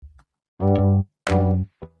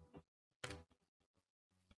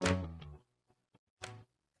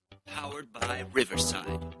by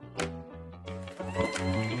Riverside.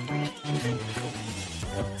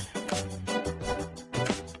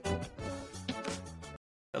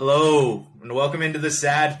 Hello, and welcome into the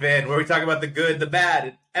SadFan, where we talk about the good, the bad,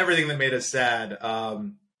 and everything that made us sad.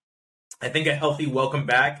 I think a healthy welcome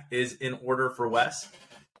back is in order for Wes.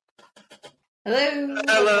 Hello.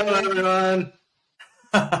 Hello, everyone.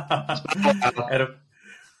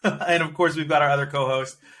 and of course, we've got our other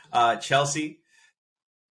co-host, Chelsea.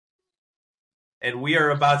 And we are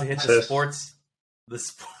about to hit the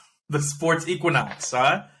sports equinox,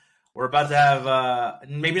 huh? We're about to have,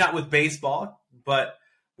 maybe not with baseball, but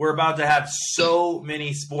we're about to have so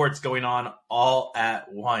many sports going on all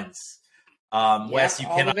at once. Wes, you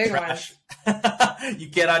cannot trash. You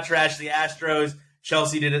cannot trash the Astros.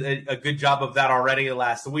 Chelsea did a good job of that already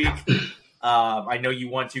last week. I know you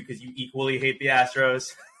want to because you equally hate the Astros.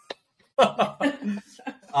 But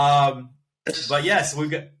yes,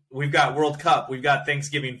 we've got World Cup, we've got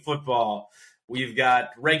Thanksgiving football, we've got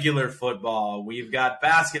regular football, we've got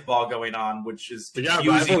basketball going on, which is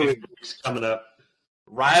confusing.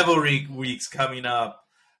 Rivalry weeks coming up,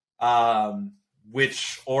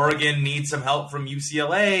 which Oregon needs some help from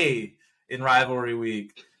UCLA in rivalry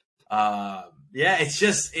week. Yeah,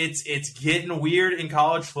 it's getting weird in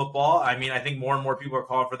college football. I mean, I think more and more people are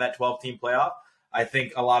calling for that 12-team playoff. I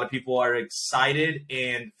think a lot of people are excited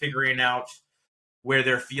and figuring out where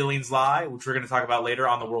their feelings lie, which we're going to talk about later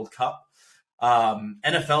on the World Cup.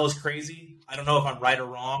 NFL is crazy. I don't know if I'm right or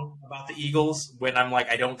wrong about the Eagles when I'm like,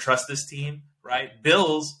 I don't trust this team, right?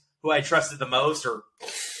 Bills, who I trusted the most, or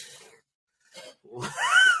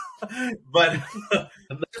but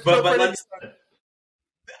let's.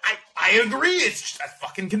 I agree. It's just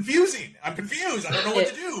fucking confusing. I'm confused. I don't know what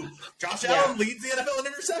to do. Josh Allen leads the NFL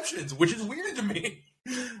in interceptions, which is weird to me.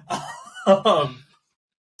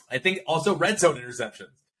 I think also red zone interceptions.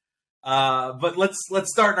 But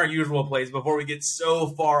let's start in our usual place before we get so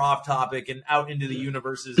far off topic and out into the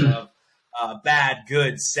universes of bad,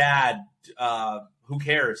 good, sad, who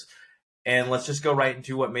cares? And let's just go right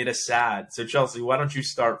into what made us sad. So Chelsea, why don't you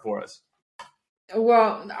start for us?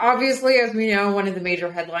 Well, obviously, as we know, one of the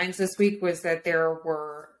major headlines this week was that there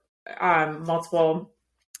were multiple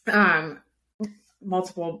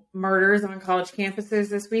murders on college campuses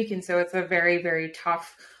this week. And so it's a very, very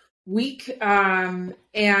tough week. And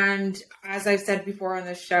as I've said before on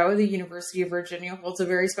this show, the University of Virginia holds a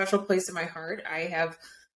very special place in my heart. I have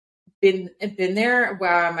been there.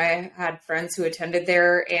 I had friends who attended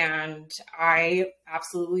there, and I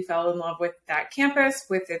absolutely fell in love with that campus,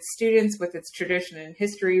 with its students, with its tradition and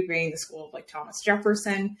history, being the school of like Thomas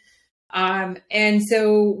Jefferson. And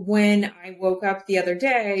so when I woke up the other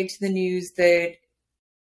day to the news that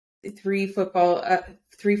three football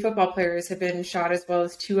players had been shot, as well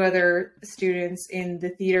as two other students in the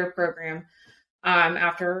theater program,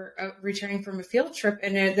 after returning from a field trip,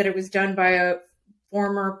 and that it was done by a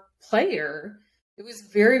former player, it was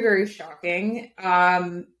very, very shocking.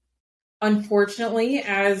 Unfortunately,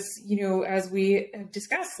 as we have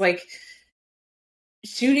discussed, like,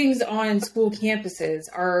 shootings on school campuses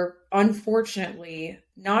are unfortunately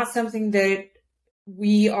not something that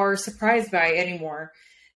we are surprised by anymore.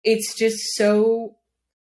 It's just so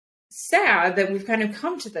sad that we've kind of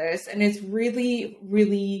come to this, and it's really,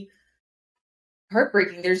 really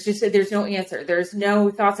heartbreaking. There's no answer. There's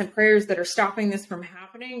no thoughts and prayers that are stopping this from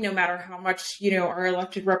happening, no matter how much, our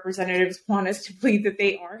elected representatives want us to believe that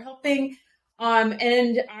they are helping.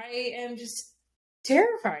 And I am just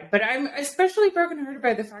terrified, but I'm especially brokenhearted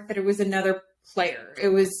by the fact that it was another player. It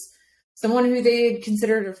was someone who they had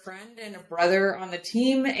considered a friend and a brother on the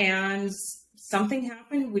team, and something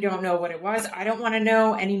happened. We don't know what it was. I don't want to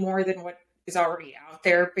know any more than what is already out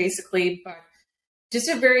there, basically, but just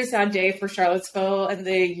a very sad day for Charlottesville and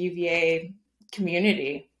the UVA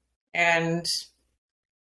community. And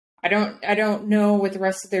I don't know what the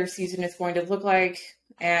rest of their season is going to look like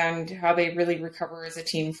and how they really recover as a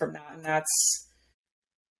team from that. And that's...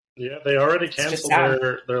 Yeah, they already canceled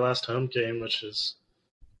their last home game, which is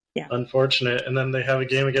unfortunate. And then they have a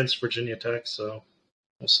game against Virginia Tech, so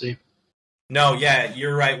we'll see. No, yeah,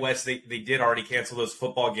 you're right, Wes. They did already cancel those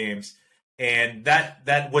football games. And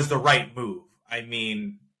that was the right move. I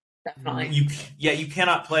mean, definitely. You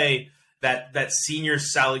cannot play that senior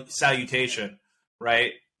salutation,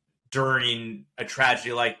 right, during a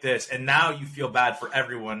tragedy like this. And now you feel bad for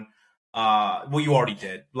everyone. Well, you already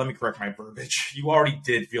did. Let me correct my verbiage. You already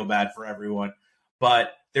did feel bad for everyone.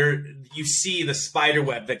 But you see the spider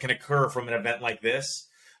web that can occur from an event like this,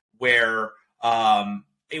 where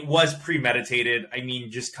it was premeditated. I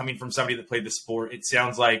mean, just coming from somebody that played the sport, it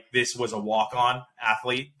sounds like this was a walk-on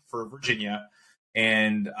athlete for Virginia.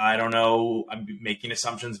 And I don't know, I'm making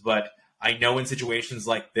assumptions, but I know in situations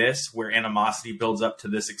like this where animosity builds up to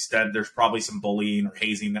this extent, there's probably some bullying or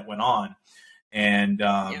hazing that went on. And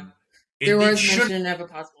there was mention of a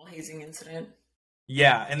possible hazing incident.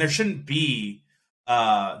 Yeah, and there shouldn't be,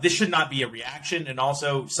 this should not be a reaction. And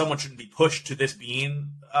also, someone shouldn't be pushed to this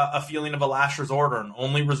being a feeling of a last resort or an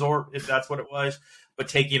only resort, if that's what it was. But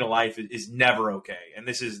taking a life is never okay. And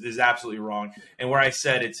this is absolutely wrong. And where I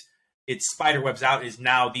said it's spiderwebs out is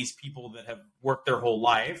now these people that have worked their whole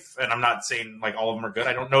life, and I'm not saying like all of them are good.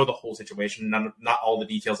 I don't know the whole situation. Not all the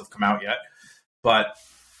details have come out yet, but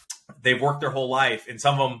they've worked their whole life, and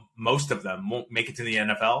most of them won't make it to the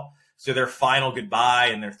NFL. So their final goodbye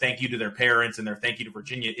and their thank you to their parents and their thank you to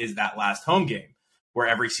Virginia is that last home game where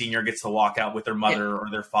every senior gets to walk out with their mother or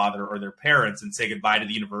their father or their parents and say goodbye to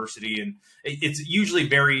the university. And it's usually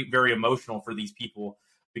very, very emotional for these people,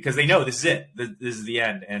 because they know this is it. This is the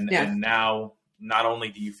end. And now not only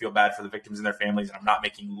do you feel bad for the victims and their families, and I'm not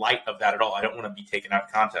making light of that at all. I don't want to be taken out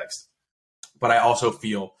of context. But I also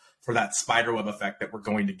feel for that spiderweb effect that we're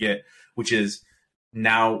going to get, which is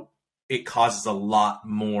now it causes a lot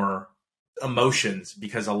more emotions,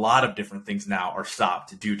 because a lot of different things now are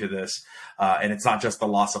stopped due to this. And it's not just the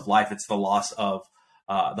loss of life. It's the loss of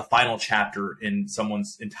the final chapter in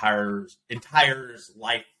someone's entire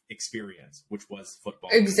life experience, which was football.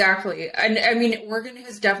 Exactly. And I mean, Oregon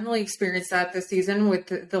has definitely experienced that this season with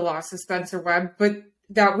the loss of Spencer Webb, but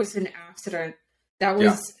that was an accident. That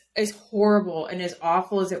was as horrible and as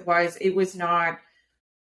awful as it was not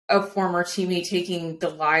a former teammate taking the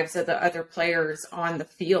lives of the other players on the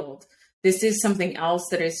field. This is something else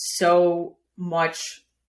that is so much,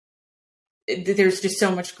 there's just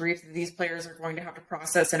so much grief that these players are going to have to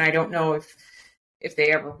process, and I don't know if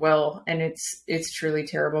they ever will, and it's truly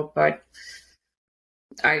terrible. But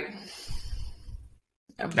it's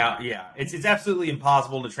absolutely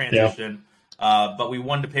impossible to transition. But we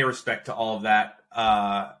wanted to pay respect to all of that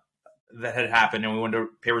that had happened, and we wanted to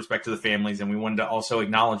pay respect to the families, and we wanted to also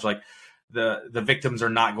acknowledge like the victims are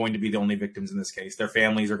not going to be the only victims in this case. Their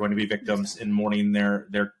families are going to be victims in mourning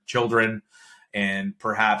their children, and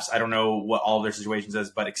perhaps, I don't know what all their situations is,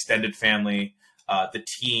 but extended family. The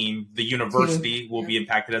team, the university will be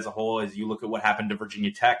impacted as a whole. As you look at what happened to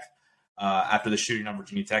Virginia Tech after the shooting on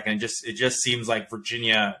Virginia Tech, and it just seems like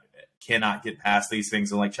Virginia cannot get past these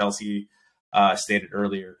things. And like Chelsea stated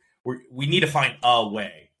earlier, we need to find a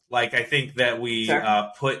way. Like, I think that we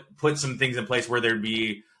put some things in place where there'd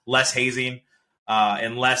be less hazing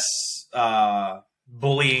and less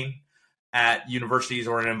bullying at universities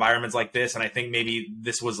or in environments like this. And I think maybe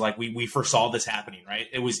this was like, we foresaw this happening, right?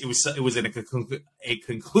 It was in a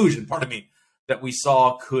conclusion, pardon me, that we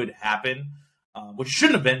saw could happen, which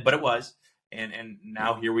shouldn't have been, but it was. And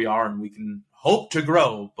now here we are, and we can hope to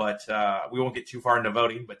grow, but we won't get too far into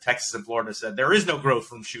voting. But Texas and Florida said there is no growth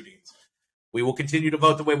from shootings. We will continue to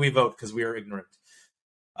vote the way we vote because we are ignorant.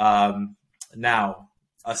 Now,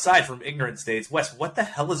 aside from ignorant states, Wes, what the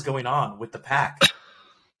hell is going on with the Pac?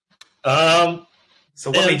 So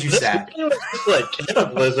what made you sad? It's like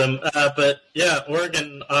cannibalism, but yeah,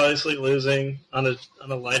 Oregon obviously losing. On a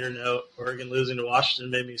lighter note, Oregon losing to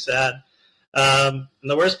Washington made me sad. And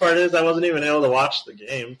the worst part is I wasn't even able to watch the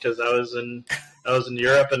game because I was in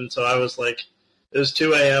Europe, and so I was like, it was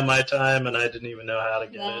 2 a.m. my time, and I didn't even know how to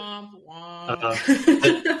get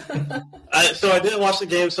it. So I didn't watch the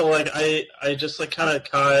game. So like I just like kind of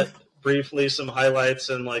caught briefly some highlights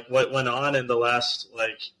and like what went on in the last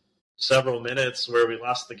like several minutes where we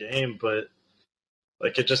lost the game, but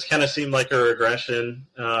like it just kind of seemed like a regression,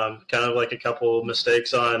 kind of like a couple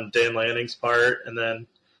mistakes on Dan Lanning's part, and then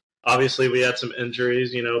obviously we had some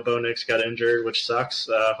injuries. You know, Bo Nix got injured, which sucks.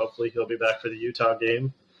 Hopefully he'll be back for the Utah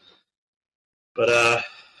game. But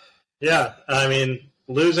yeah, I mean,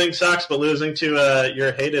 losing sucks, but losing to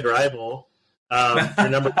your hated rival, your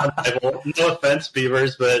number one rival. No offense,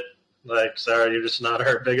 Beavers, but like, sorry, you're just not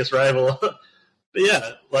our biggest rival. But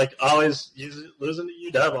yeah, like always, losing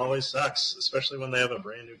to UW always sucks, especially when they have a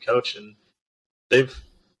brand new coach, and they've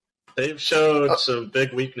showed some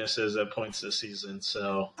big weaknesses at points this season.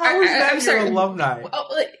 So how is that your alumni?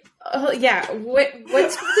 Yeah, what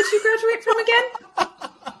school did you graduate from again?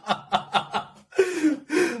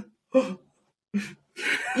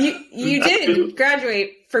 You did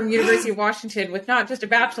graduate from University of Washington with not just a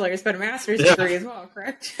bachelor's but a master's degree as well,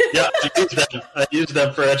 correct? Yeah, I used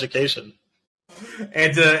them for education.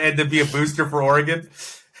 And to be a booster for Oregon?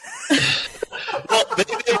 Well,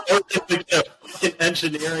 maybe an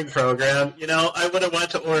engineering program. You know, I would have went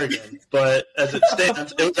to Oregon, but as it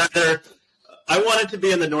stands, it was either I wanted to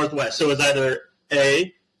be in the Northwest, so it was either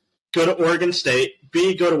A, go to Oregon State,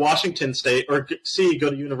 B, go to Washington State, or C, go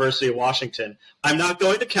to University of Washington. I'm not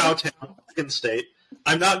going to Cowtown, Oregon State.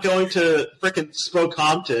 I'm not going to frickin'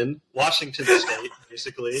 Spokompton, Washington State,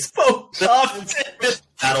 basically. Spokompton.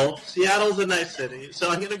 Seattle's a nice city, so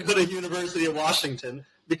I'm going to go to University of Washington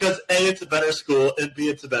because A, it's a better school, and B,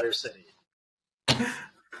 it's a better city.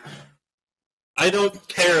 I don't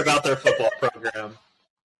care about their football program.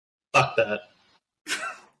 Fuck that.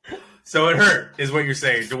 So it hurt, is what you're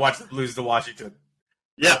saying, to watch them lose to Washington.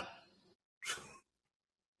 Yeah.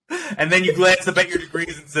 And then you glanced up at your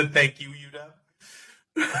degrees and said, thank you, UW.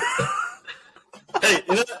 Hey,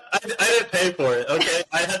 you know, I didn't pay for it, okay?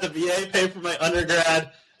 I had the VA pay for my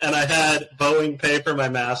undergrad, and I had Boeing pay for my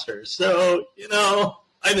master's. So, you know,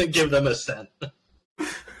 I didn't give them a cent.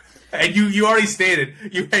 And you already stated,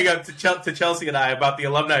 you hang up to Chelsea and I about the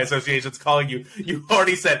Alumni Association's calling you. You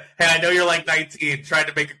already said, hey, I know you're like 19, trying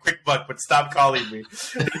to make a quick buck, but stop calling me.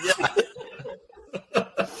 Yeah.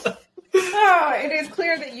 Oh, it is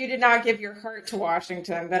clear that you did not give your heart to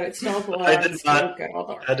Washington, that it still belongs. I did not.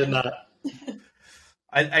 I did not.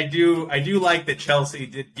 I do like that Chelsea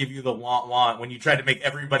did give you the want when you tried to make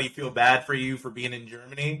everybody feel bad for you for being in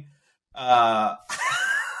Germany. Oh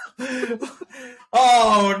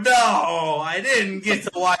no, I didn't get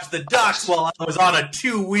to watch the Ducks while I was on a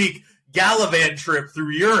 2-week Gallivant trip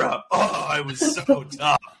through Europe. Oh, it was so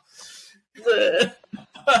tough.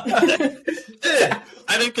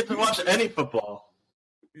 I didn't get to watch any football.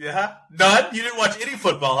 Yeah? None? You didn't watch any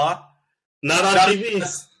football, huh? Not on TV.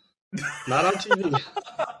 Not on TV.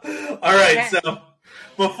 All right, Okay. so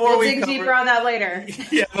before We'll we dig cover, deeper on that later.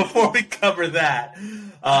 yeah, before we cover that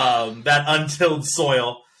untilled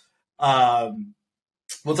soil,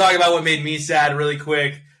 we'll talk about what made me sad really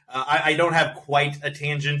quick. I don't have quite a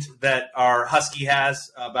tangent that our Husky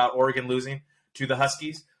has about Oregon losing to the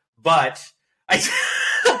Huskies, but I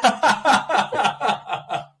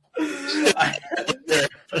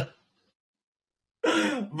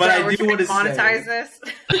do want to monetize say, this.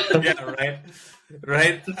 yeah,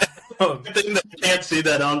 right. Good thing that you can't see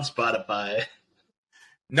that on Spotify.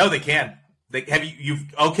 No, they can.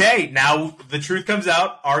 Okay, now the truth comes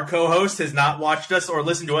out. Our co-host has not watched us or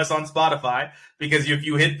listened to us on Spotify because if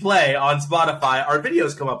you hit play on Spotify, our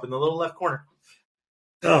videos come up in the little left corner.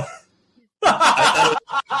 Oh.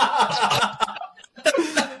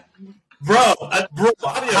 Bro, how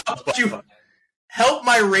about you help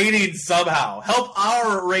my ratings somehow? Help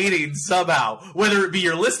our ratings somehow. Whether it be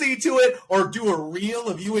you're listening to it or do a reel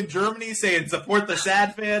of you in Germany saying support the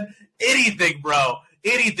SadFan. Anything, bro.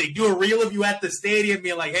 Anything. Do a reel of you at the stadium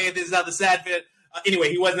being like, hey, this is how the SadFan.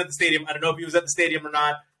 Anyway, he wasn't at the stadium. I don't know if he was at the stadium or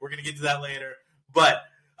not. We're going to get to that later. But,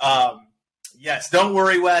 yes, don't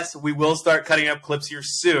worry, Wes. We will start cutting up clips here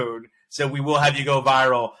soon. So we will have you go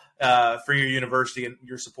viral for your university and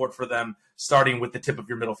your support for them, starting with the tip of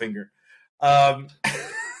your middle finger. You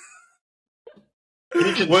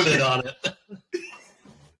can sit on it.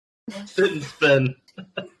 Sit and spin.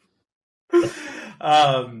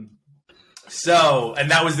 So,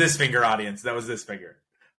 and that was this finger, audience. That was this finger.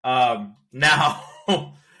 Now,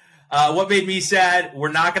 what made me sad,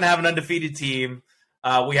 we're not going to have an undefeated team.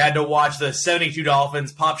 We had to watch the 72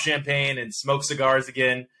 Dolphins pop champagne and smoke cigars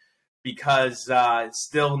again because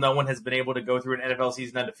still no one has been able to go through an NFL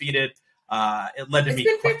season undefeated. It led to It's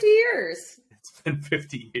been 50 years. It's been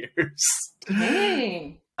 50 years.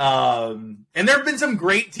 Dang. And there have been some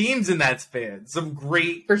great teams in that span. Some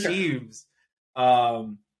great teams.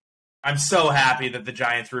 I'm so happy that the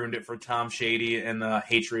Giants ruined it for Tom Shady and the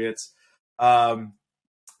Patriots. Though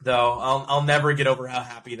I'll never get over how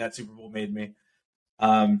happy that Super Bowl made me.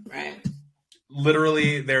 Right.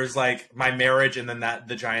 Literally, there's like my marriage and then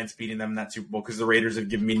the Giants beating them in that Super Bowl because the Raiders have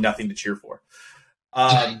given me nothing to cheer for.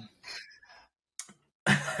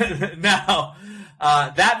 Now,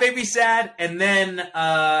 that made me sad. And then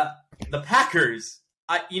the Packers.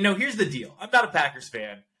 Here's the deal. I'm not a Packers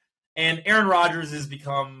fan. And Aaron Rodgers has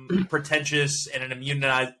become pretentious and an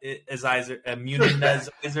immunizer.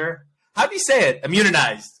 How do you say it?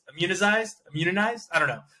 Immunized? I don't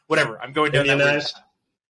know. Whatever. I'm going down immunized. that way.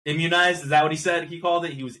 Immunized? Is that what he said? He called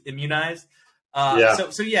it? He was immunized? Yeah.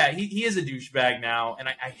 So yeah, he is a douchebag now, and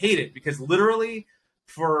I hate it because literally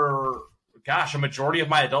for, a majority of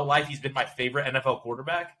my adult life, he's been my favorite NFL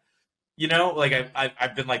quarterback.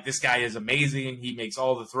 I've been like, this guy is amazing. He makes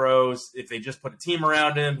all the throws. If they just put a team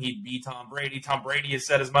around him, he'd be Tom Brady. Tom Brady has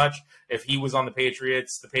said as much. If he was on the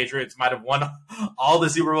Patriots might have won all the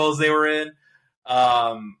Super Bowls they were in.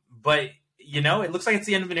 But, it looks like it's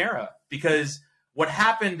the end of an era because what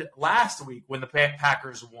happened last week when the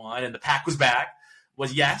Packers won and the Pack was back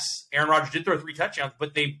was, yes, Aaron Rodgers did throw 3 touchdowns,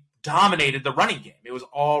 but they dominated the running game. It was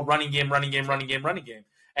all running game.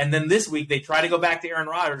 And then this week they try to go back to Aaron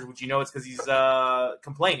Rodgers, which it's because he's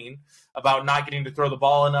complaining about not getting to throw the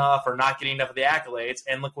ball enough or not getting enough of the accolades.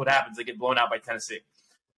 And look what happens. They get blown out by Tennessee.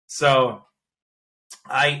 So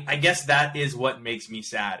I guess that is what makes me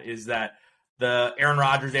sad, is that the Aaron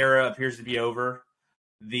Rodgers era appears to be over.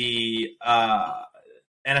 The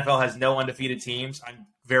NFL has no undefeated teams. I'm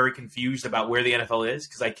very confused about where the NFL is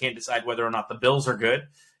because I can't decide whether or not the Bills are good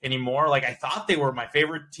anymore. Like, I thought they were my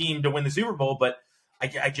favorite team to win the Super Bowl, but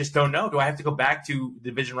I just don't know. Do I have to go back to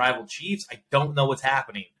division rival Chiefs? I don't know what's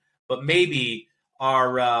happening. But maybe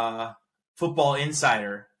our football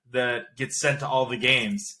insider that gets sent to all the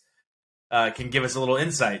games can give us a little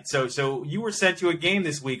insight. So you were sent to a game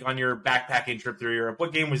this week on your backpacking trip through Europe.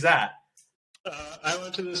 What game was that? I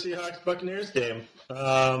went to the Seahawks-Buccaneers game.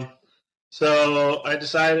 So I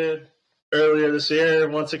decided earlier this year,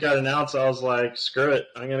 once it got announced, I was like, screw it.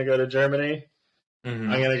 I'm going to go to Germany. I'm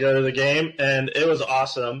going to go to the game. And it was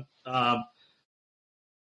awesome.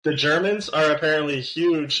 The Germans are apparently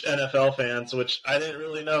huge NFL fans, which I didn't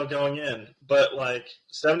really know going in. But like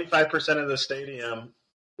 75% of the stadium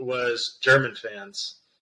was German fans.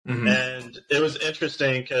 And it was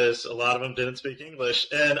interesting because a lot of them didn't speak English.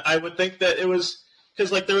 And I would think that it was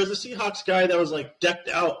because like there was a Seahawks guy that was like decked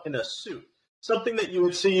out in a suit, something that you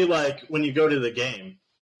would see like when you go to the game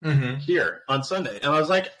here on Sunday. And I was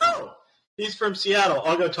like, oh, he's from Seattle.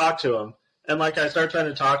 I'll go talk to him. And like I start trying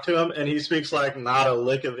to talk to him, and he speaks like not a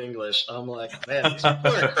lick of English. I'm like, man, these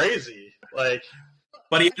people are crazy. Like,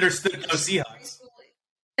 but he understood those Seahawks.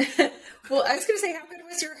 Well, I was going to say, how good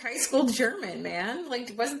was your high school German, man?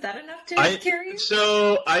 Like, wasn't that enough to carry you?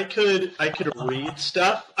 So I could read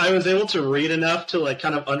stuff. I was able to read enough to like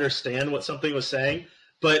kind of understand what something was saying.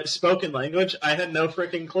 But spoken language, I had no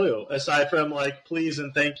freaking clue, aside from like, please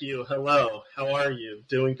and thank you, hello, how are you,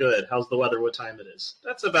 doing good, how's the weather, what time it is.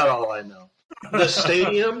 That's about all I know. The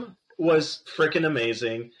stadium was freaking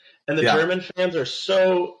amazing, and the German fans are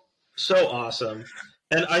so awesome.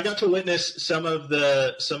 And I got to witness some of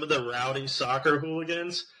the rowdy soccer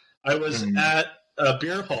hooligans. I was at a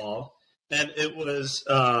beer hall, and it was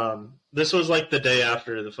this was like the day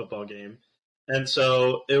after the football game. And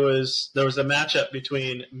so there was a matchup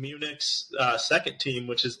between Munich's second team,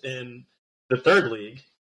 which is in the third league,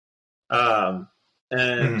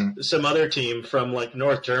 and some other team from like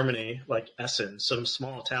North Germany, like Essen, some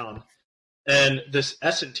small town. And this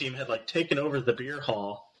Essen team had like taken over the beer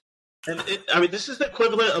hall. And this is the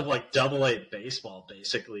equivalent of like AA baseball,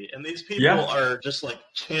 basically. And these people are just like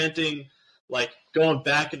chanting, like going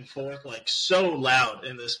back and forth, like so loud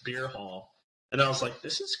in this beer hall. And I was like,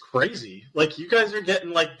 this is crazy. Like, you guys are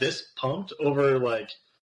getting, like, this pumped over, like,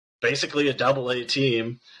 basically a AA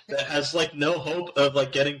team that has, like, no hope of,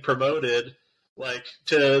 like, getting promoted, like,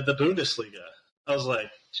 to the Bundesliga. I was like,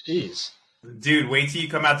 jeez. Dude, wait till you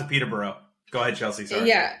come out to Peterborough. Go ahead, Chelsea. Sorry.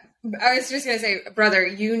 Yeah. I was just going to say, brother,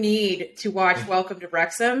 you need to watch Welcome to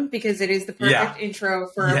Wrexham because it is the perfect intro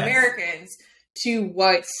for Americans to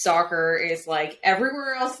what soccer is like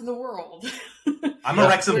everywhere else in the world. I'm a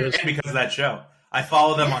Wrexham fan because of that show. I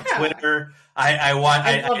follow them on Twitter. I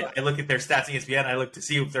look at their stats on ESPN. I look to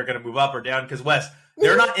see if they're going to move up or down because Wes,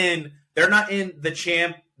 they're not in the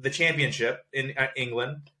championship in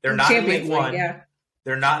England. They're not in League One. Yeah.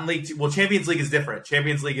 They're not in League Two. Well, Champions League is different.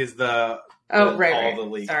 Champions League is all the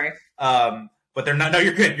league. Sorry. But they're not. No,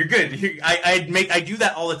 you're good. You're good. I do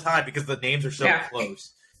that all the time because the names are so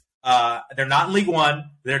close. They're not in League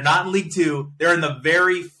One. They're not in League Two. They're in the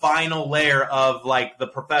very final layer of like the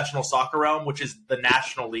professional soccer realm, which is the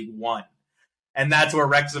National League One, and that's where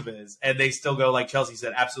Wrexham is. And they still go, like Chelsea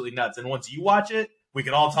said, absolutely nuts. And once you watch it, we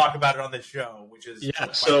can all talk about it on this show, which is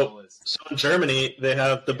what so in Germany they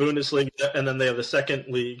have the Bundesliga, and then they have the second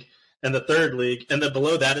league and the third league, and then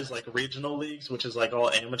below that is like regional leagues, which is like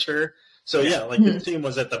all amateur. So like this team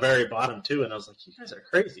was at the very bottom too, and I was like, you guys are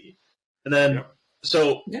crazy. And then.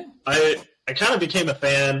 So I kind of became a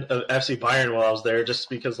fan of FC Bayern while I was there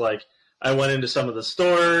just because, like, I went into some of the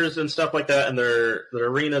stores and stuff like that, and their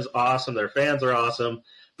arena's awesome, their fans are awesome.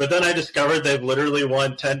 But then I discovered they've literally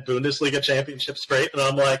won 10 Bundesliga championships straight, and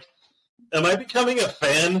I'm like, am I becoming a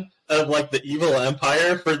fan of, like, the evil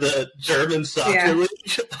empire for the German soccer league?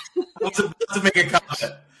 I was about to make a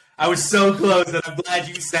comment. I was so close that I'm glad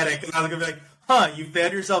you said it, because I was going to be like, you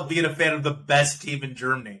found yourself being a fan of the best team in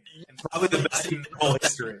Germany, and probably the best team in the whole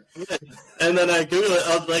history. And then I Googled it,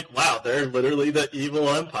 I was like, wow, they're literally the evil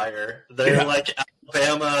empire. They're like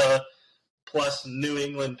Alabama plus New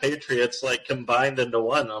England Patriots, like, combined into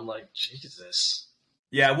one. I'm like, Jesus.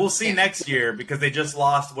 Yeah, we'll see next year, because they just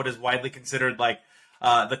lost what is widely considered, like,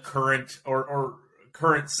 the current or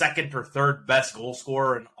current second or third best goal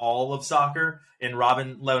scorer in all of soccer in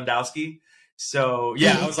Robin Lewandowski. So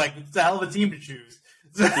yeah, I was like, it's a hell of a team to choose.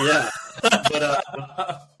 Yeah, but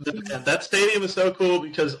that stadium is so cool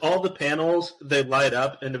because all the panels, they light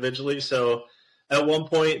up individually. So at one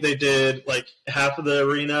point they did like half of the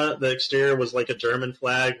arena, the exterior was like a German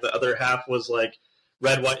flag, the other half was like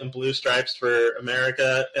red, white, and blue stripes for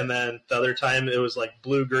America, and then the other time it was like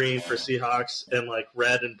blue, green for Seahawks and like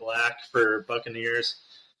red and black for Buccaneers.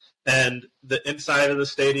 And the inside of the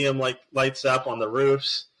stadium like lights up on the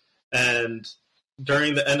roofs. And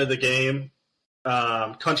during the end of the game,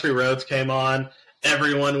 Country Roads came on.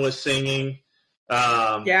 Everyone was singing.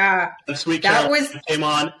 Yeah, and Sweet Caroline came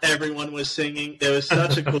on. Everyone was singing. It was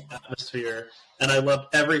such a cool atmosphere, and I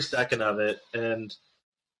loved every second of it. And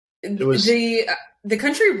it was the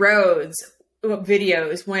Country Roads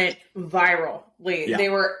videos went viral. Yeah. They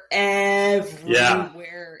were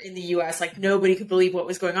everywhere in the U.S. Like nobody could believe what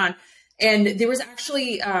was going on. And there was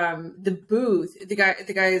actually the booth, the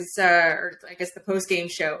guys, or I guess the post game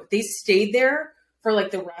show. They stayed there for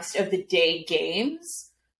like the rest of the day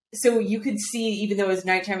games, so you could see, even though it was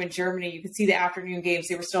nighttime in Germany, you could see the afternoon games.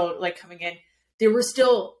 They were still like coming in. There were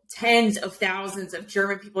still tens of thousands of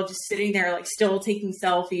German people just sitting there, like still taking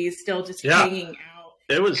selfies, still just hanging out.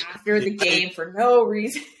 It was after the game for no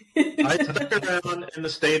reason. I stuck around in the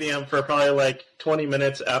stadium for probably like 20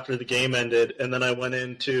 minutes after the game ended, and then I went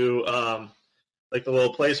into like the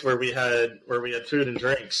little place where we had food and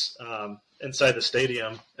drinks inside the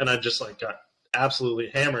stadium, and I just like got absolutely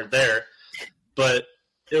hammered there. But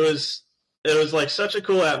it was like such a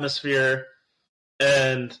cool atmosphere,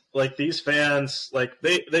 and like these fans, like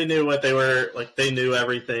they knew what they were, like they knew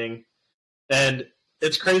everything, and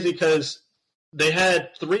it's crazy because they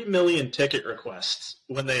had 3 million ticket requests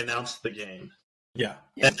when they announced the game. Yeah.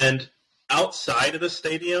 And outside of the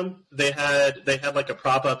stadium, they had like a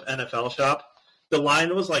prop-up NFL shop. The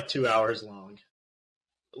line was like 2 hours long.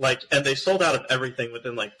 Like, and they sold out of everything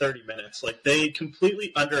within like 30 minutes. Like, they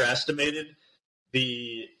completely underestimated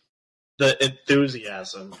the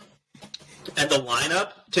enthusiasm. And the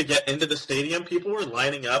lineup to get into the stadium, people were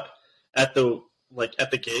lining up at the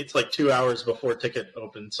gates like 2 hours before ticket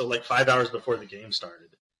opened, so like 5 hours before the game started.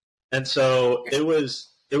 And so it was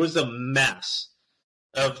a mess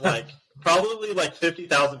of like probably like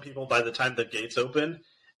 50,000 people by the time the gates opened,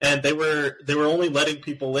 and they were only letting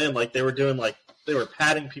people in, like they were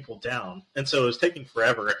patting people down, and so it was taking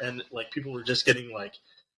forever, and like people were just getting like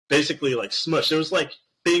basically like smushed. It was like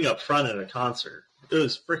being up front at a concert. It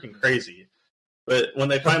was freaking crazy. But when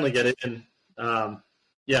they finally get in,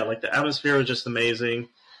 yeah, like the atmosphere was just amazing.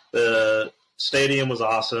 The stadium was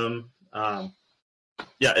awesome.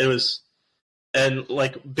 Yeah, it was, and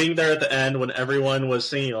like being there at the end when everyone was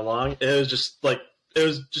singing along, it was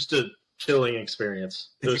just a chilling experience.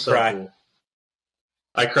 It was so cool.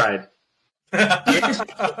 I cried.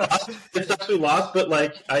 It's not who lost, but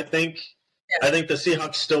like I think the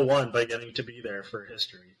Seahawks still won by getting to be there for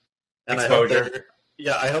history. And Exposure.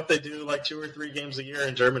 I hope they do like 2 or 3 games a year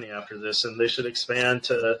in Germany after this, and they should expand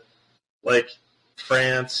to like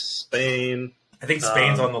France, Spain. I think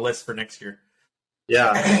Spain's on the list for next year.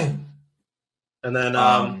 Yeah. And then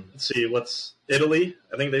let's see, what's Italy?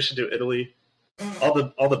 I think they should do Italy. All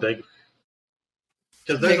the big,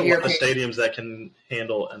 because there's a lot of stadiums that can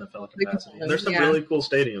handle NFL capacity. And there's some really cool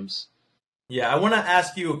stadiums. Yeah, I want to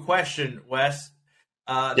ask you a question, Wes.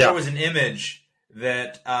 There was an image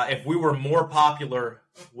that if we were more popular,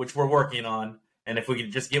 which we're working on, and if we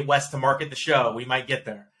could just get Wes to market the show, we might get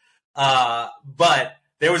there. But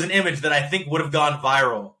there was an image that I think would have gone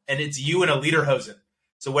viral, and it's you in a lederhosen.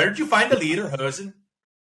 So where did you find the lederhosen?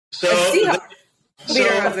 They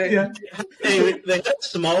had a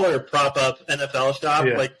smaller prop-up NFL shop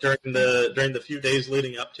like during the few days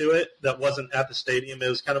leading up to it that wasn't at the stadium. It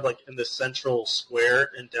was kind of like in the central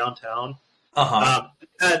square in downtown.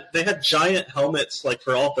 They had giant helmets like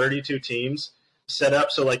for all 32 teams set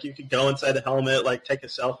up, so like you could go inside the helmet, like take a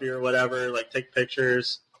selfie or whatever, like take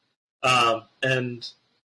pictures. And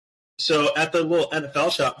so at the little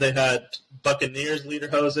NFL shop, they had Buccaneers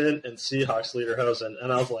lederhosen and Seahawks lederhosen,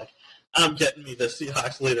 and I was like, I'm getting me the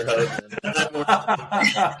Seahawks lederhosen. And I wore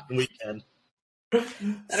it weekend.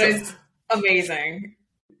 That is amazing.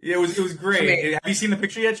 Yeah, it was great. Amazing. Have you seen the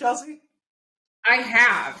picture yet, Chelsea? I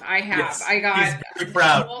have. Yes. I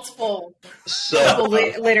got multiple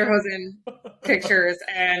lederhosen pictures,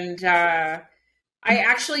 and I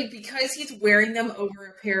actually, because he's wearing them over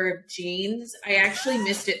a pair of jeans, I actually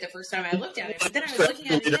missed it the first time I looked at it. But then I was looking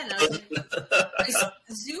at it again, and I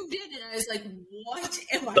zoomed in, and I was like, "What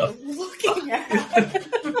am I looking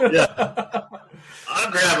at?" Yeah,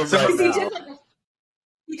 I'll grab him right now.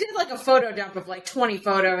 He did like a photo dump of like 20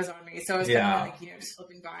 photos on me, so I was kind Yeah. of like, just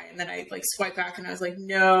flipping by, and then I like swipe back, and I was like,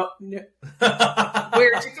 no. Where'd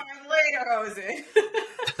you find later, Jose?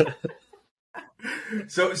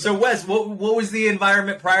 So Wes, what was the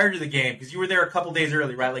environment prior to the game? Because you were there a couple days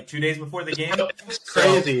early, right? Like 2 days before the game. It was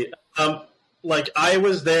crazy. Like I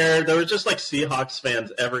was there. There was just like Seahawks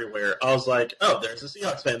fans everywhere. I was like, oh, there's a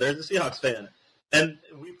Seahawks fan. There's a Seahawks fan, and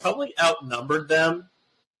we probably outnumbered them.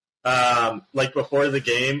 Like before the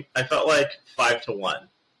game, I felt like 5-1.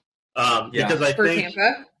 Because I For think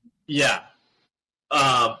Tampa? Yeah.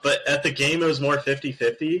 But at the game, it was more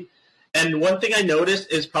 50-50. And one thing I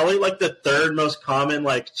noticed is probably like the third most common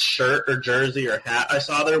like shirt or jersey or hat I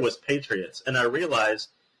saw there was Patriots. And I realized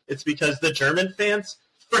it's because the German fans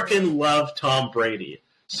freaking love Tom Brady.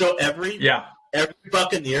 So every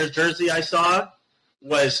Buccaneers jersey I saw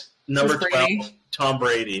was number 12, Tom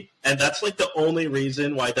Brady. And that's like the only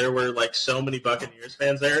reason why there were like so many Buccaneers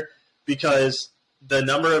fans there, because the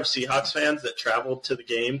number of Seahawks fans that traveled to the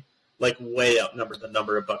game like way outnumbered the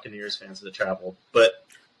number of Buccaneers fans that traveled. But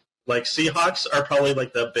like Seahawks are probably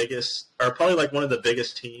like one of the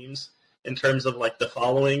biggest teams in terms of like the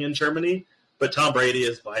following in Germany. But Tom Brady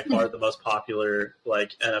is by far the most popular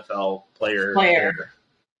like NFL player. There.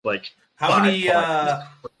 Like how many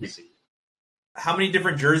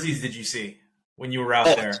different jerseys did you see when you were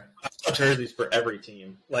out there? I saw jerseys for every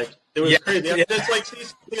team. Like it was crazy. I mean, just like see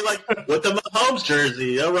like with the Mahomes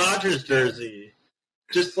jersey, a Rodgers jersey,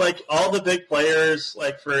 just like all the big players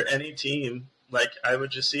like for any team. Like I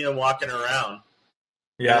would just see them walking around.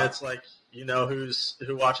 Yeah, and it's like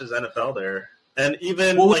who watches NFL there. And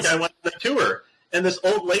even I went on the tour, and this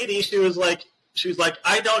old lady, she was like,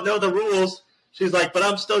 I don't know the rules. She's like, but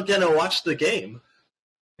I'm still gonna watch the game.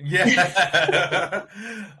 Yeah,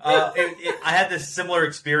 I had this similar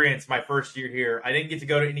experience my first year here. I didn't get to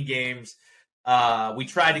go to any games. We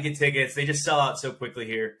tried to get tickets; they just sell out so quickly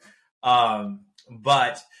here.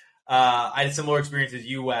 But I had a similar experience as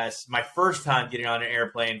you, Wes. My first time getting on an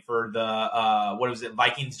airplane for the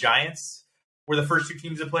Vikings Giants were the first two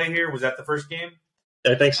teams to play here. Was that the first game?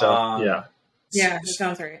 I think so. Yeah, that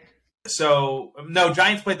sounds right. So no,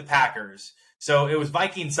 Giants played the Packers. So it was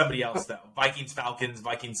Vikings somebody else though. Vikings Falcons,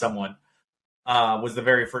 Vikings someone was the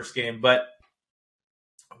very first game. But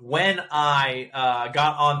when I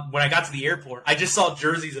got to the airport, I just saw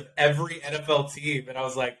jerseys of every NFL team, and I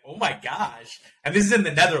was like, "Oh my gosh!" And this is in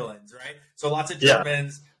the Netherlands, right? So lots of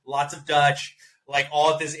Germans, lots of Dutch, like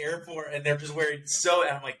all at this airport, and they're just wearing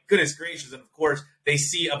and I'm like, "Goodness gracious!" And of course, they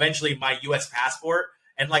see eventually my U.S. passport,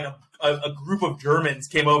 and like a group of Germans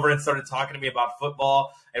came over and started talking to me about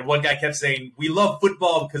football, and one guy kept saying, "We love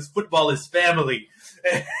football because football is family."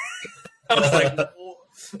 I was like,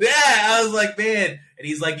 yeah, I was like, man. And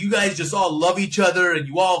he's like, you guys just all love each other and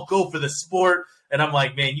you all go for the sport. And I'm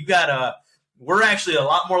like, man, we're actually a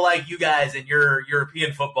lot more like you guys in your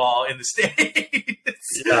European football in the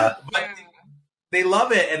States. Yeah. But they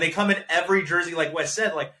love it. And they come in every jersey, like Wes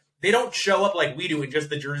said, like they don't show up like we do in just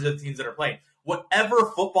the jerseys of the teams that are playing. Whatever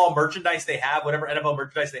football merchandise they have, whatever NFL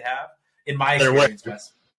merchandise they have, in my experience,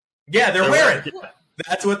 Wes. Yeah, they're wearing.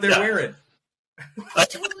 That's what they're wearing. I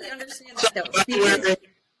totally understand that though.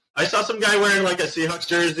 I saw some guy wearing like a Seahawks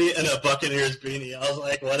jersey and a Buccaneers beanie. I was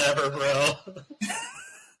like, whatever, bro.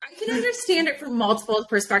 I can understand it from multiple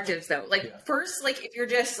perspectives though. Like first, like if you're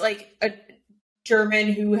just like a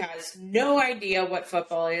German who has no idea what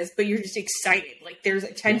football is, but you're just excited. Like there's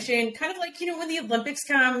attention, kind of like, when the Olympics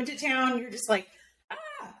come into town, you're just like,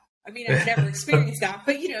 I mean, I've never experienced that,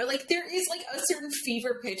 but like there is like a certain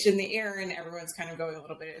fever pitch in the air and everyone's kind of going a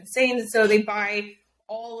little bit insane. And so they buy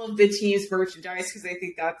all of the team's merchandise because they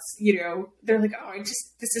think that's, they're like, oh, this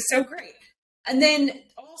is so great. And then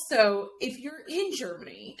also if you're in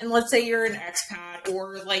Germany and let's say you're an expat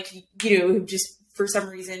or like, just for some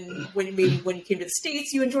reason when you came to the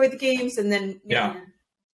States, you enjoyed the games and then you're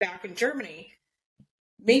back in Germany,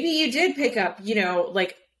 maybe you did pick up,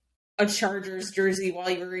 like a Chargers jersey while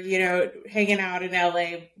you were, hanging out in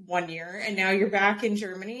LA one year, and now you're back in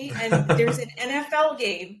Germany, and there's an NFL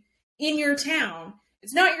game in your town.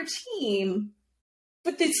 It's not your team,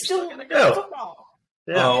 but it's still football.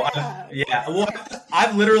 Yeah. Well,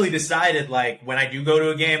 I've literally decided, like, when I do go to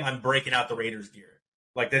a game, I'm breaking out the Raiders gear.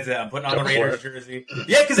 Like, that's it. I'm putting on a Raiders jersey.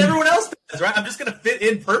 Yeah, because everyone else does, right? I'm just going to fit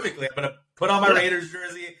in perfectly. I'm going to put on my Raiders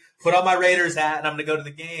jersey, put on my Raiders hat, and I'm going to go to the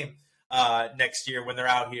game next year when they're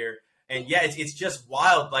out here. And yeah, it's just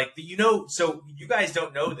wild. Like, so you guys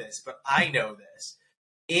don't know this, but I know this.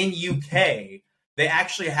 In UK, they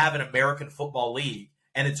actually have an American Football League,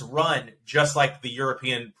 and it's run just like the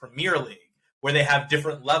European Premier League, where they have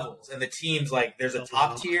different levels. And the teams, like, there's a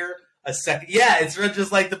top tier, a second. Yeah, it's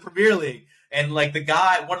just like the Premier League. And like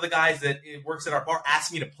one of the guys that works at our bar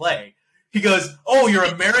asked me to play. He goes, "Oh, you're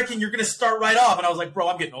American. You're going to start right off." And I was like, "Bro,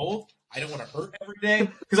 I'm getting old. I don't want to hurt every day."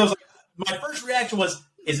 Because I was like, my first reaction was,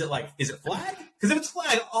 is it flag? Because if it's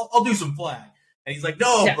flag, I'll do some flag. And he's like,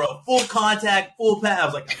 "No, bro, full contact, full pass." I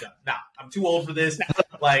was like, "Nah, I'm too old for this.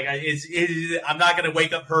 Like, I'm not going to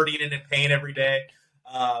wake up hurting and in pain every day."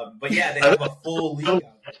 But yeah, they have a full league.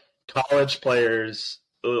 College players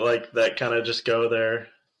like that kind of just go there.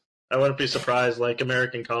 I wouldn't be surprised, like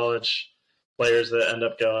American college players that end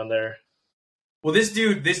up going there. Well, this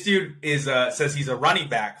dude is says he's a running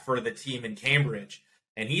back for the team in Cambridge,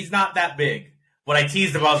 and he's not that big. When I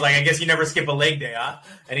teased him, I was like, "I guess you never skip a leg day, huh?"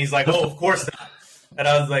 And he's like, "Oh, of course not." And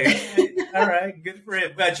I was like, "All right, good for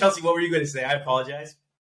him." Chelsea, what were you going to say? I apologize.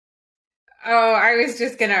 Oh, I was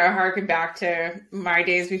just going to harken back to my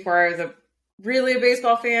days before I was really a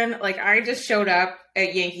baseball fan. Like, I just showed up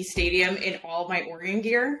at Yankee Stadium in all my Oregon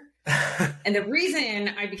gear. And the reason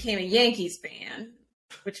I became a Yankees fan,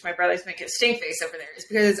 which my brothers make a stink face over there, is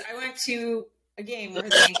because I went to a game where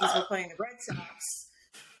the Yankees were playing the Red Sox.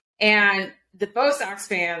 And the Bo Sox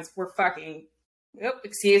fans were fucking,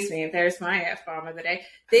 excuse me, there's my F-bomb of the day.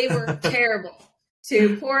 They were terrible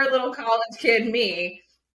to poor little college kid me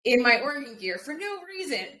in my Oregon gear for no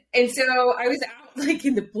reason. And so I was out like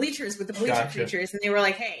in the bleachers with the bleacher creatures, and they were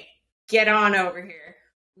like, "Hey, get on over here.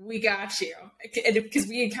 We got you." Because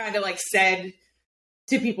we had kind of like said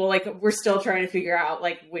to people, like, we're still trying to figure out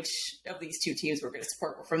like which of these two teams we're going to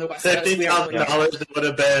support. From the West Coast. $50,000 would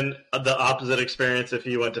have been the opposite experience if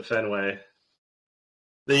you went to Fenway.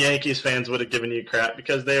 The Yankees fans would have given you crap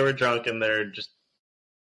because they were drunk and they're just.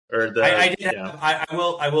 I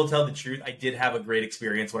will tell the truth. I did have a great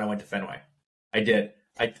experience when I went to Fenway. I did.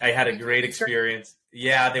 I had a great experience.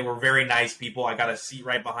 Yeah, they were very nice people. I got a seat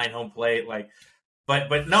right behind home plate. Like,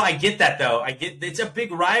 but no, I get that though. It's a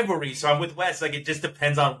big rivalry. So I'm with Wes. Like, it just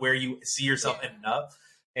depends on where you see yourself ending up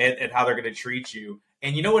and how they're going to treat you.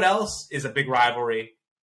 And you know what else is a big rivalry?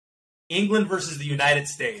 England versus the United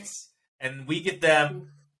States, and we get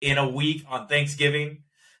them in a week on Thanksgiving.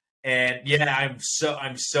 And yeah, I'm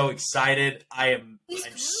so excited.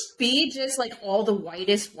 Be just like all the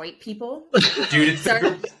whitest white people, dude. It's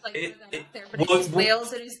sorry, it is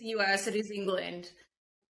Wales, it is the U.S., it is England,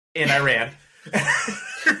 and Iran,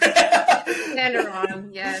 and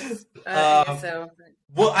Iran. Yes, I guess so.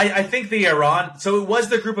 Well, I think the Iran. So it was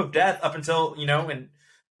the group of death up until and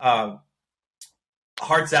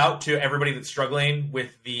hearts out to everybody that's struggling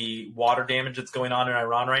with the water damage that's going on in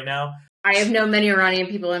Iran right now. I have known many Iranian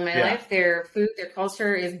people in my life. Their food, their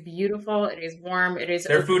culture is beautiful. It is warm.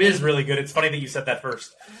 Their food is really good. It's funny that you said that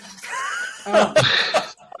first.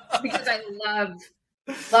 Because I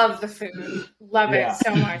love the food. Love it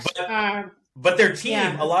so much. But their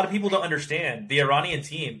team, a lot of people don't understand. The Iranian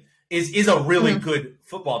team is a really good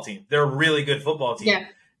football team. They're a really good football team.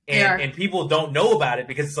 Yeah, and people don't know about it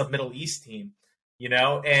because it's a Middle East team.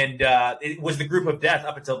 And it was the group of death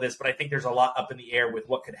up until this, but I think there's a lot up in the air with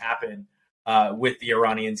what could happen with the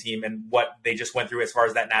Iranian team and what they just went through as far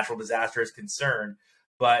as that natural disaster is concerned.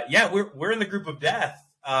 But yeah, we're in the group of death.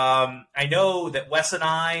 I know that Wes and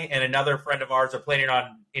I and another friend of ours are planning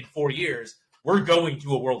on in 4 years. We're going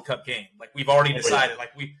to a World Cup game. Like, we've already decided.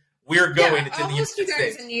 Like, we're going. It's in the United States. You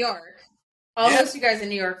guys in New York. I'll host you guys in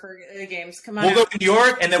New York for the games. Come on. We'll go to New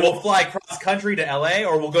York, and then we'll fly cross country to LA,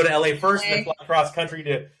 or we'll go to LA first and then fly cross country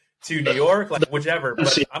to New York, like whichever.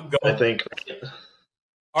 But I'm going. I think.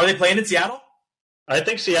 Are they playing in Seattle? I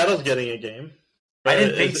think Seattle's getting a game. I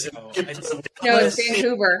didn't think so. No, it's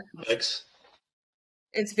Vancouver.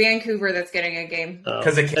 It's Vancouver that's getting a game.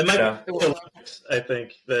 Because of Canada. I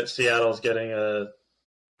think that Seattle's getting a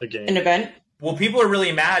game. An event? Well, people are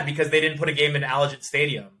really mad because they didn't put a game in Allegiant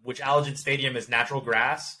Stadium, which Allegiant Stadium is natural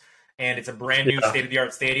grass, and it's a brand new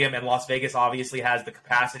state-of-the-art stadium, and Las Vegas obviously has the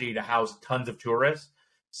capacity to house tons of tourists.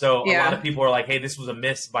 So a lot of people are like, hey, this was a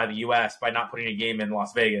miss by the U.S. by not putting a game in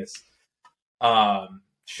Las Vegas,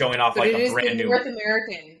 showing off like a brand new... North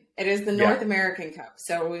American. It is the North American Cup.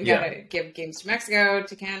 So we've got to give games to Mexico,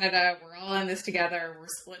 to Canada. We're all in this together. We're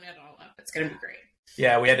splitting it all up. It's going to be great.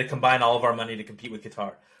 Yeah, we had to combine all of our money to compete with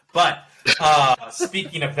Qatar. But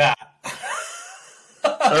speaking of that,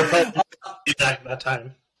 that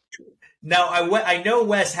time. Now I know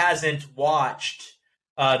Wes hasn't watched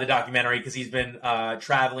the documentary because he's been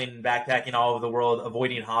traveling and backpacking all over the world,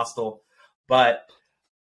 avoiding hostel. But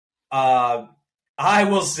I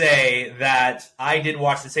will say that I did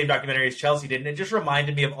watch the same documentary as Chelsea did, and it just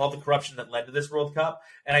reminded me of all the corruption that led to this World Cup.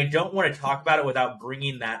 And I don't want to talk about it without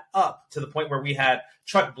bringing that up to the point where we had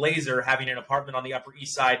Chuck Blazer having an apartment on the Upper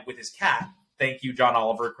East Side with his cat thank you, John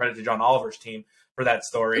Oliver. Credit to John Oliver's team for that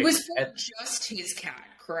story. It was for just his cat,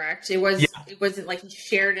 correct? It wasn't like he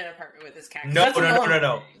shared an apartment with his cat.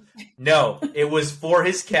 No. It was for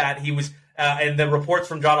his cat. He was, and the reports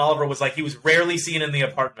from John Oliver was like he was rarely seen in the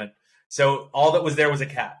apartment. So all that was there was a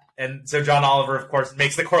cat. And so John Oliver, of course,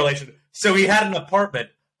 makes the correlation. So he had an apartment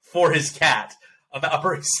for his cat on the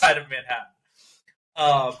Upper East Side of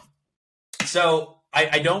Manhattan. So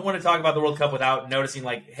I don't want to talk about the World Cup without noticing,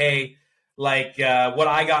 what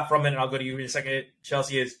I got from it, and I'll go to you in a second,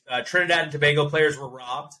 Chelsea, is Trinidad and Tobago players were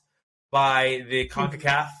robbed by the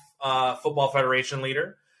CONCACAF Football Federation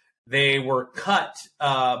leader. They were cut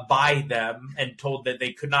by them and told that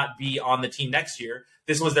they could not be on the team next year.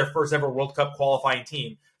 This was their first ever World Cup qualifying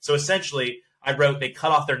team. So essentially, I wrote they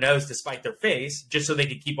cut off their nose to spite their face just so they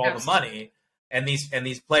could keep all the money. And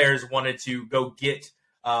these players wanted to go get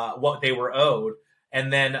what they were owed.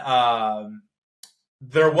 And then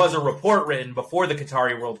there was a report written before the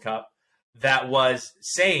Qatari World Cup that was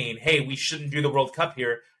saying, hey, we shouldn't do the World Cup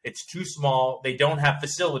here. It's too small. They don't have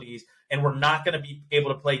facilities. And we're not going to be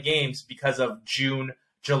able to play games because of June,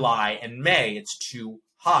 July, and May. It's too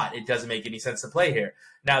hot. It doesn't make any sense to play here.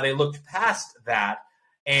 Now, they looked past that,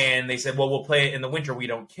 and they said, well, we'll play it in the winter. We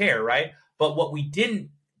don't care, right? But what we didn't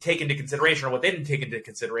take into consideration, or what they didn't take into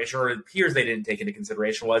consideration, or it appears they didn't take into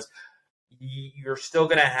consideration, was you're still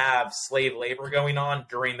going to have slave labor going on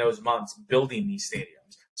during those months building these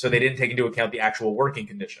stadiums. So they didn't take into account the actual working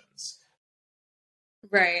conditions.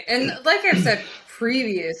 Right. And like I've said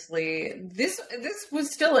previously, this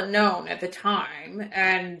was still unknown at the time.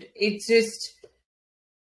 And it just...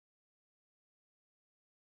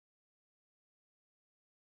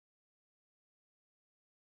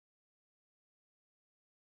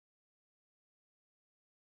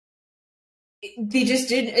 They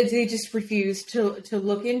just refused to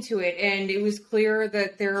look into it. And it was clear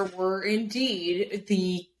that there were indeed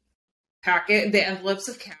the envelopes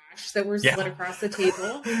of cash that were slid across the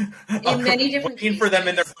table in many different waiting for them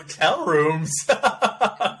in their hotel rooms.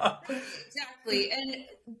 Exactly. And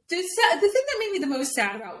the thing that made me the most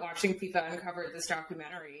sad about watching FIFA uncover this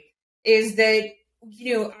documentary is that,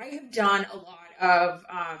 I have done a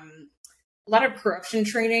lot of corruption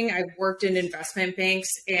training. I've worked in investment banks,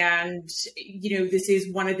 and, this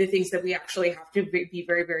is one of the things that we actually have to be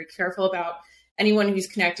very, very careful about. Anyone who's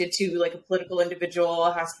connected to a political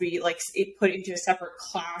individual has to be put into a separate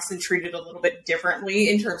class and treated a little bit differently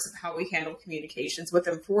in terms of how we handle communications with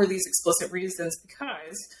them for these explicit reasons.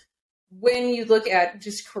 Because when you look at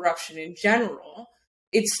just corruption in general,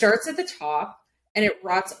 it starts at the top and it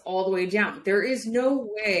rots all the way down. There is no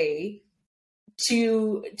way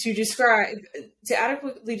to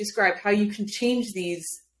adequately describe how you can change these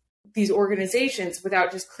organizations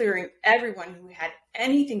without just clearing everyone who had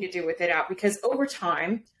anything to do with it out. Because over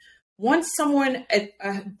time, once someone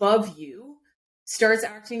above you starts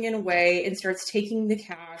acting in a way and starts taking the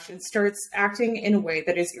cash and starts acting in a way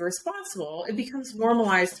that is irresponsible, it becomes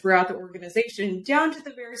normalized throughout the organization down to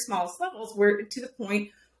the very smallest levels, where to the point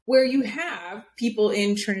where you have people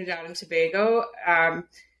in Trinidad and Tobago,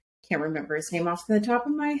 can't remember his name off the top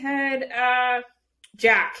of my head,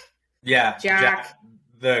 Jack. Yeah, Jack,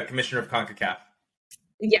 the commissioner of CONCACAF.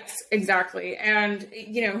 Yes, exactly. And,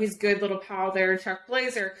 his good little pal there, Chuck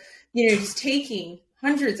Blazer, just taking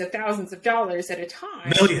hundreds of thousands of dollars at a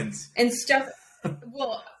time. Millions. And stuff.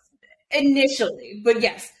 Well, initially, but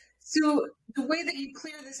yes. So the way that you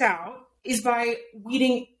clear this out is by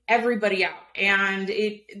weeding everybody out. And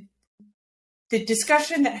the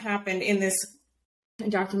discussion that happened in this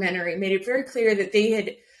documentary made it very clear that they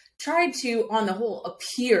had tried to, on the whole,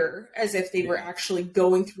 appear as if they were actually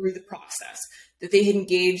going through the process, that they had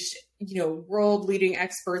engaged, world-leading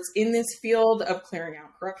experts in this field of clearing out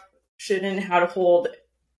corruption and how to hold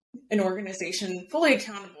an organization fully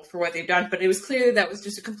accountable for what they've done. But it was clear that was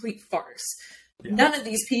just a complete farce. Yeah. None of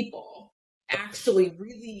these people actually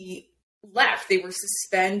really left. They were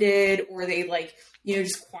suspended, or they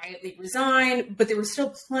just quietly resigned, but there were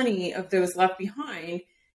still plenty of those left behind.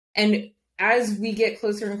 And as we get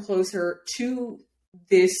closer and closer to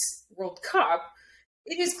this World Cup,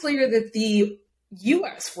 it is clear that the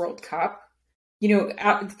U.S. World Cup,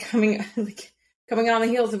 coming on the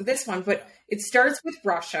heels of this one, but it starts with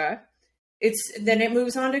Russia. Then it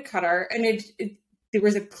moves on to Qatar, and there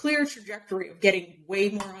was a clear trajectory of getting way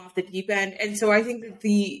more off the deep end. And so I think that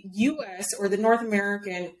the U.S. or the North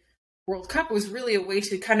American World Cup was really a way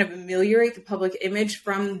to kind of ameliorate the public image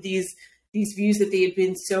from these views that they had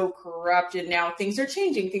been so corrupt, and now things are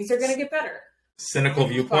changing. Things are going to get better. Cynical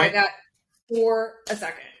viewpoint. That for a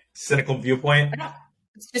second. Cynical viewpoint.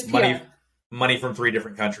 It's just money from 3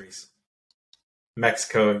 different countries.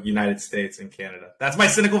 Mexico, United States, and Canada. That's my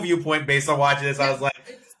cynical viewpoint based on watching this. I was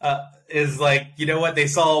like, you know what? They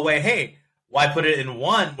saw a way. Hey, why put it in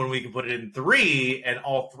one when we can put it in three, and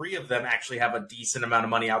all three of them actually have a decent amount of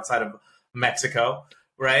money outside of Mexico,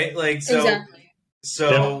 right? Like, so, Exactly.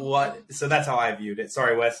 So that's how I viewed it.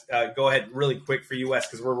 Sorry, Wes. Go ahead, really quick for you, Wes,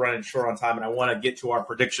 because we're running short on time, and I want to get to our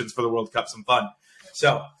predictions for the World Cup. Some fun.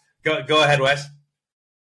 So, go ahead, Wes.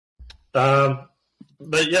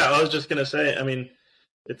 But yeah, I was just gonna say. I mean,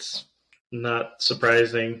 it's not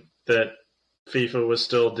surprising that FIFA was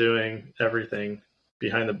still doing everything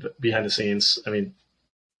behind the scenes. I mean,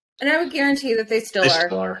 and I would guarantee that they still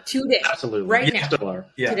are today, absolutely, right now, still are.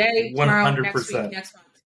 Yeah, today, tomorrow, next week, next month.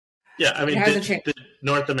 Yeah, I mean, did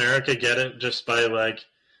North America get it just by like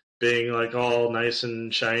being like all nice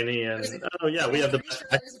and shiny and we have the best.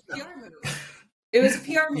 It was a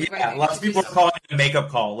PR move. Yeah, lots of people are calling it a makeup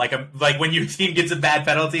call, like when your team gets a bad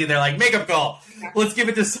penalty and they're like, makeup call. Let's give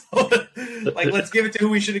it to someone. Let's give it to who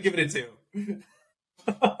we should have given it to.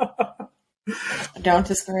 Don't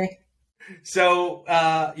disagree. So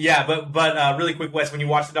but really quick, Wes, when you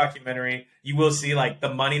watch the documentary, you will see like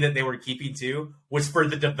the money that they were keeping too was for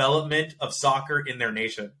the development of soccer in their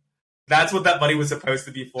nation. That's what that money was supposed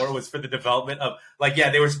to be for, was for the development of,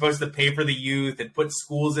 they were supposed to pay for the youth and put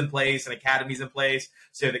schools in place and academies in place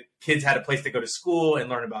so that kids had a place to go to school and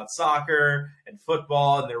learn about soccer and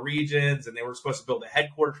football in their regions. And they were supposed to build a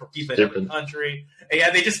headquarters for FIFA in every country.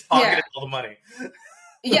 And they just pocketed all the money.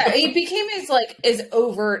 Yeah, it became as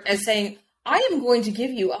overt as saying, I am going to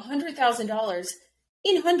give you $100,000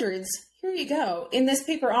 in hundreds. Here you go, in this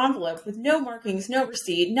paper envelope with no markings, no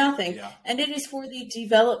receipt, nothing, and it is for the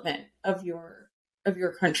development of your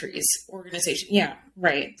country's organization. Yeah,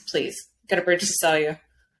 right. Please, got a bridge to sell you.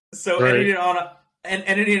 So ending on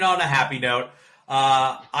a happy note,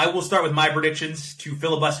 I will start with my predictions to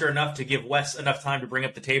filibuster enough to give Wes enough time to bring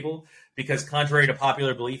up the table, because contrary to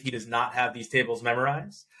popular belief, he does not have these tables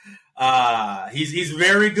memorized. He's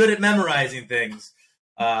very good at memorizing things.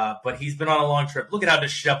 But he's been on a long trip. Look at how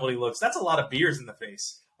disheveled he looks. That's a lot of beers in the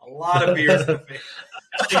face. A lot of beers in the face.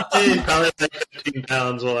 I gained probably like 15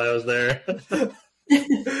 pounds while I was there.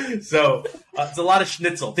 So it's a lot of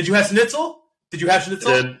schnitzel. Did you have schnitzel?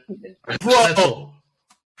 Bro,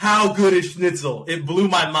 how good is schnitzel? It blew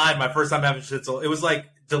my mind my first time having schnitzel. It was like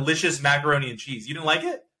delicious macaroni and cheese. You didn't like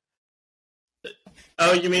it?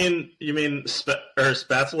 Oh, you mean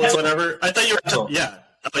spatula or whatever? I thought you were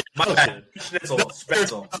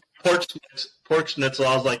Schnitzel. Pork schnitzel.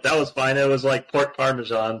 I was like, that was fine. It was like pork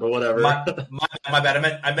parmesan, but whatever. My bad.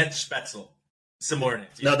 I meant spetzel.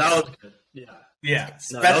 Similarness. No, that was good. Yeah.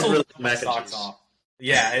 No, that was Spetzel really knocked my socks off.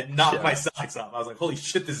 Yeah, it knocked my socks off. I was like, holy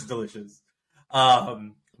shit, this is delicious.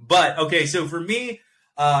 But okay, so for me,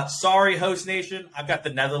 sorry, host nation, I've got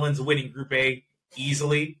the Netherlands winning Group A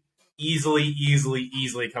easily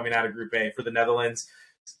coming out of Group A for the Netherlands.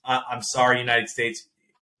 I'm sorry, United States.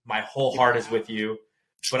 My whole heart is with you,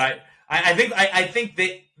 but I think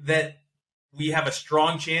that we have a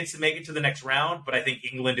strong chance to make it to the next round. But I think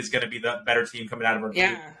England is going to be the better team coming out of our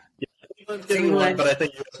group. England's going to be one, but I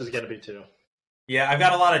think US is going to be two. Yeah, I've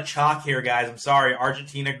got a lot of chalk here, guys. I'm sorry,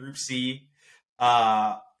 Argentina, Group C.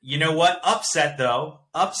 You know what? Upset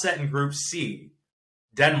in Group C,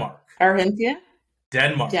 Denmark. Argentina.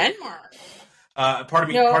 Denmark. Pardon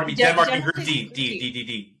me. Denmark in Group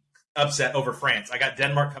D. Upset over France. I got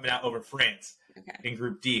Denmark coming out over France in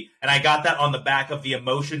Group D. And I got that on the back of the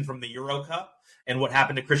emotion from the Euro Cup and what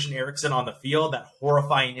happened to Christian Eriksen on the field, that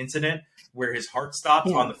horrifying incident where his heart stopped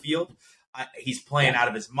on the field. He's playing out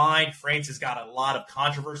of his mind. France has got a lot of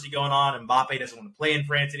controversy going on. Mbappe doesn't want to play in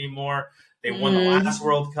France anymore. They won the last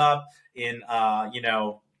World Cup in,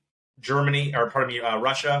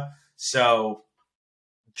 Russia. So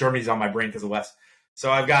Germany's on my brain because of West. So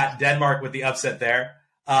I've got Denmark with the upset there.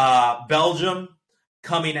 Belgium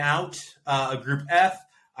coming out, Group F.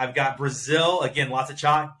 I've got Brazil, again, lots of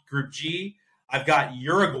chalk, Group G. I've got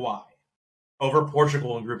Uruguay over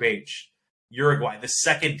Portugal in Group H. Uruguay, the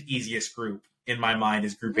second easiest group in my mind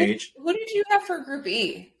is Group H. Who did you have for Group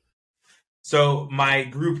E? So my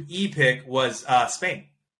Group E pick was Spain.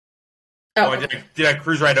 Did I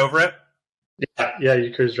cruise right over it? Yeah,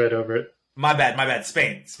 you cruised right over it. My bad.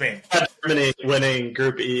 Spain. Germany winning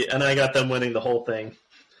Group E, and I got them winning the whole thing.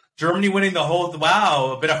 Germany winning the whole...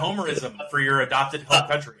 Wow, a bit of homerism for your adopted home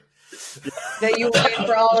country. That you waited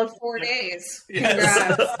for all of 4 days.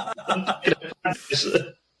 Congrats.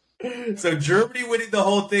 So Germany winning the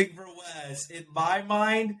whole thing for Wes. In my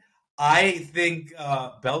mind, I think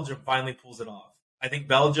Belgium finally pulls it off. I think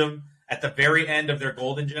Belgium, at the very end of their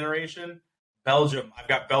golden generation, I've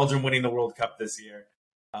got Belgium winning the World Cup this year.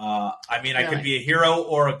 I could be a hero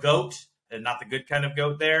or a GOAT, and not the good kind of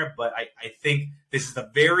GOAT there, but I think this is the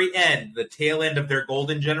very end, the tail end of their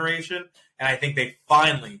golden generation, and I think they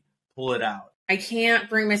finally pull it out. I can't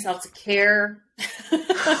bring myself to care.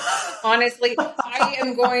 Honestly, I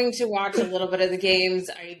am going to watch a little bit of the games.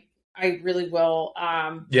 I really will.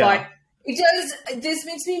 But this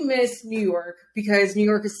makes me miss New York, because New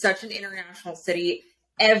York is such an international city.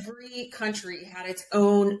 Every country had its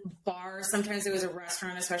own bar. Sometimes it was a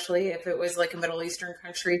restaurant, especially if it was like a Middle Eastern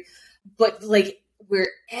country, but like where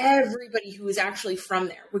everybody who was actually from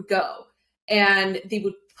there would go, and they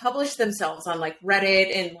would publish themselves on like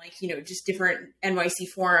Reddit and like, just different NYC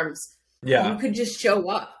forums. Yeah. You could just show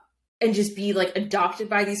up and just be like adopted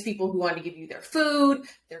by these people who wanted to give you their food,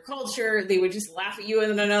 their culture. They would just laugh at you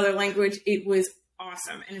in another language. It was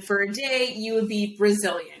awesome. And for a day you would be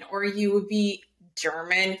Brazilian, or you would be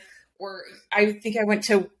German, or I think I went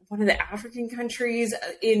to one of the African countries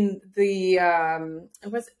in the,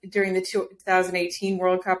 it was during the 2018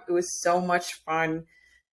 World Cup. It was so much fun.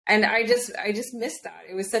 And I just missed that.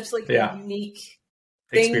 It was such like a unique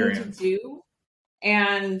thing to do,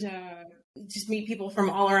 and just meet people from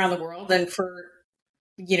all around the world. And for,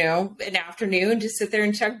 an afternoon, just sit there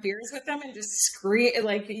and chug beers with them and just scream,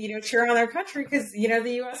 like, cheer on their country, because, the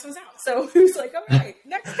U.S. was out. So it was like, all right,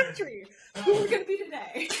 next country, who are we going to be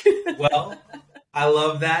today? Well, I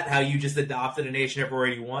love that, how you just adopted a nation everywhere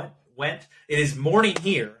you went. It is morning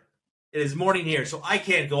here. So I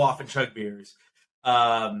can't go off and chug beers.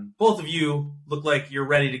 Both of you look like you're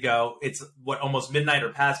ready to go. It's almost midnight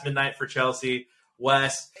or past midnight for Chelsea.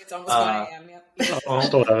 Wes, it's almost 1 a.m. Yep.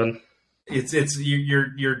 Still 11. It's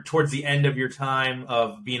you're towards the end of your time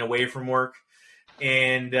of being away from work,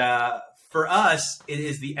 and for us, it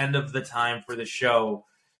is the end of the time for the show.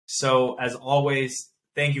 So as always,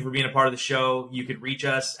 thank you for being a part of the show. You could reach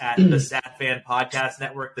us at the SadFan Podcast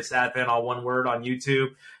Network, the SadFan, all one word, on YouTube.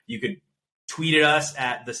 You could tweet at us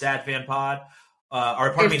at the SadFan Pod.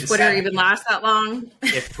 If Twitter even lasts that long.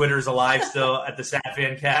 If Twitter's alive still, at the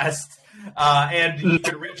SadFan Cast. And you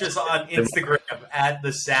can reach us on Instagram at the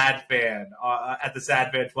SadFan, at the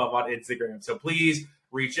SadFan 12 on Instagram. So please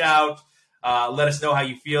reach out. Let us know how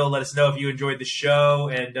you feel. Let us know if you enjoyed the show.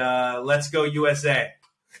 And let's go USA.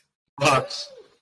 Bucks.